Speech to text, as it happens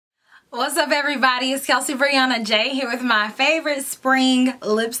What's up, everybody? It's KelseeBrianaJai here with my favorite spring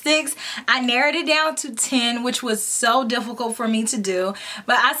lipsticks. I narrowed it down to 10, which was so difficult for me to do,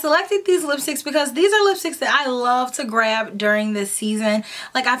 but I selected these lipsticks because these are lipsticks that I love to grab during this season.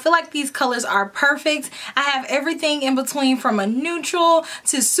 Like, I feel like these colors are perfect. I have everything in between, from a neutral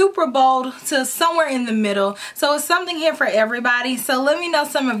to super bold to somewhere in the middle, so it's something here for everybody. So let me know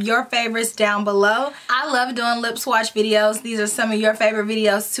some of your favorites down below. I love doing lip swatch videos. These are some of your favorite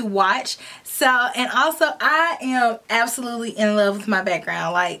videos to watch. So, and also I am absolutely in love with my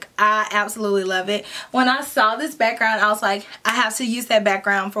background. Like, I absolutely love it. When I saw this background, I was like, I have to use that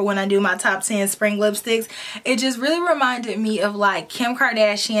background for when I do my top 10 spring lipsticks. It just really reminded me of like Kim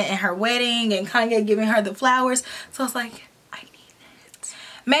Kardashian and her wedding and Kanye giving her the flowers. So I was like, I need it.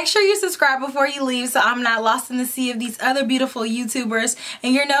 Make sure you subscribe before you leave so I'm not lost in the sea of these other beautiful YouTubers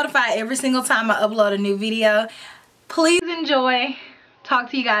and you're notified every single time I upload a new video. Please enjoy.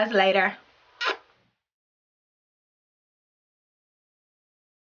 Talk to you guys later.